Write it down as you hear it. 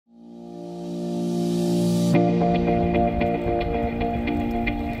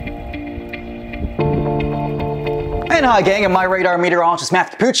And hi gang, I'm MyRadar meteorologist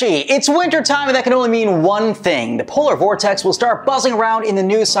Matthew Cappucci. It's winter time and that can only mean one thing. The polar vortex will start buzzing around in the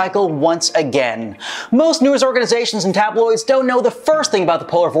news cycle once again. Most news organizations and tabloids don't know the first thing about the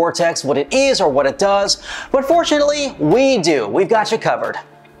polar vortex, what it is or what it does, but fortunately we do. We've got you covered.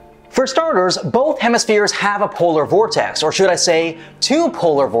 For starters, both hemispheres have a polar vortex, or should I say, two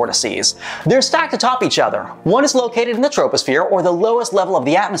polar vortices. They're stacked atop each other. One is located in the troposphere, or the lowest level of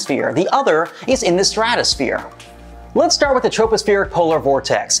the atmosphere. The other is in the stratosphere. Let's start with the tropospheric polar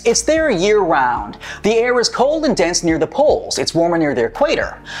vortex. It's there year-round. The air is cold and dense near the poles. It's warmer near the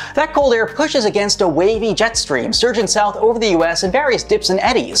equator. That cold air pushes against a wavy jet stream surging south over the US in various dips and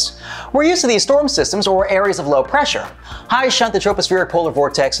eddies. We're used to these storm systems or areas of low pressure. Highs shunt the tropospheric polar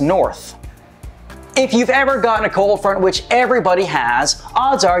vortex north. If you've ever gotten a cold front, which everybody has,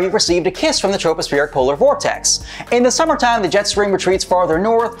 odds are you've received a kiss from the tropospheric polar vortex. In the summertime, the jet stream retreats farther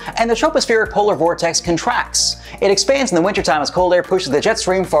north and the tropospheric polar vortex contracts. It expands in the wintertime as cold air pushes the jet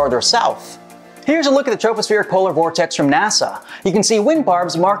stream farther south. Here's a look at the tropospheric polar vortex from NASA. You can see wind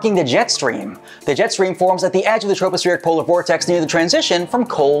barbs marking the jet stream. The jet stream forms at the edge of the tropospheric polar vortex near the transition from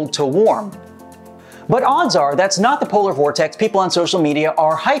cold to warm. But odds are that's not the polar vortex people on social media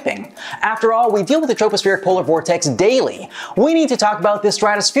are hyping. After all, we deal with the tropospheric polar vortex daily. We need to talk about the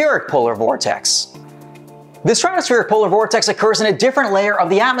stratospheric polar vortex. The stratospheric polar vortex occurs in a different layer of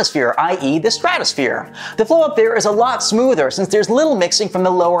the atmosphere, i.e. the stratosphere. The flow up there is a lot smoother since there's little mixing from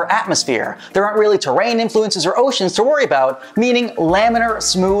the lower atmosphere. There aren't really terrain influences or oceans to worry about, meaning laminar,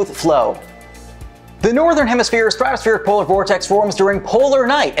 smooth flow. The northern hemisphere stratospheric polar vortex forms during polar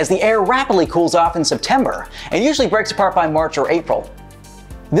night as the air rapidly cools off in September and usually breaks apart by March or April.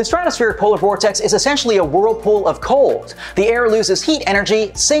 The stratospheric polar vortex is essentially a whirlpool of cold. The air loses heat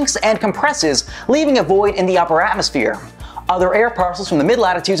energy, sinks and compresses, leaving a void in the upper atmosphere. Other air parcels from the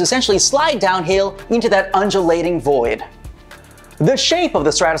mid-latitudes essentially slide downhill into that undulating void. The shape of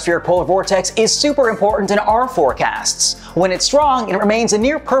the stratospheric polar vortex is super important in our forecasts. When it's strong, it remains a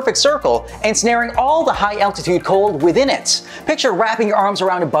near-perfect circle, ensnaring all the high-altitude cold within it. Picture wrapping your arms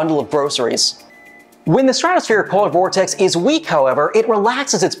around a bundle of groceries. When the stratospheric polar vortex is weak, however, it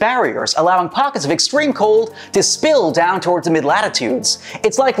relaxes its barriers, allowing pockets of extreme cold to spill down towards the mid-latitudes.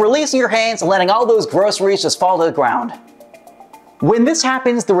 It's like releasing your hands and letting all those groceries just fall to the ground. When this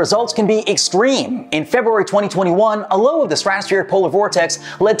happens, the results can be extreme. In February 2021, a low of the stratospheric polar vortex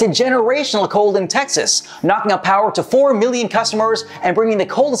led to generational cold in Texas, knocking out power to 4 million customers and bringing the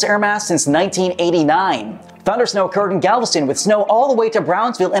coldest air mass since 1989. Thundersnow occurred in Galveston with snow all the way to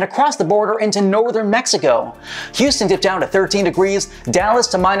Brownsville and across the border into northern Mexico. Houston dipped down to 13 degrees, Dallas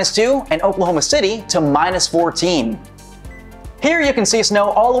to -2, and Oklahoma City to -14. Here you can see snow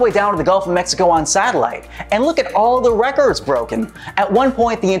all the way down to the Gulf of Mexico on satellite. And look at all the records broken. At one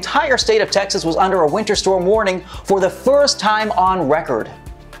point, the entire state of Texas was under a winter storm warning for the first time on record.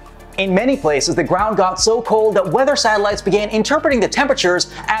 In many places, the ground got so cold that weather satellites began interpreting the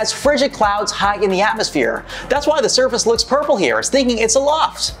temperatures as frigid clouds high in the atmosphere. That's why the surface looks purple here. It's thinking it's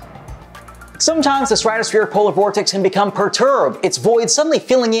aloft. Sometimes the stratospheric polar vortex can become perturbed, its void suddenly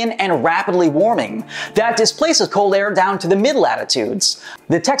filling in and rapidly warming. That displaces cold air down to the mid-latitudes.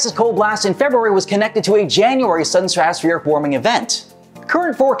 The Texas cold blast in February was connected to a January sudden stratospheric warming event.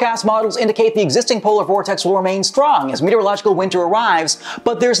 Current forecast models indicate the existing polar vortex will remain strong as meteorological winter arrives,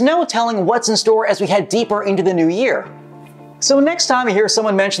 but there's no telling what's in store as we head deeper into the new year. So next time you hear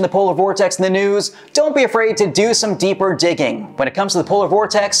someone mention the polar vortex in the news, don't be afraid to do some deeper digging. When it comes to the polar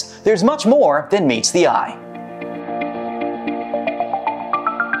vortex, there's much more than meets the eye.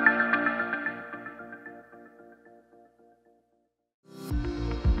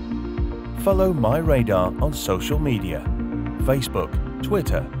 Follow MyRadar on social media: Facebook,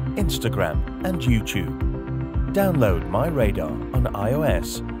 Twitter, Instagram, and YouTube. Download MyRadar on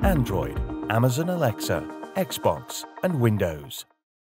iOS, Android, Amazon Alexa, Xbox, and Windows.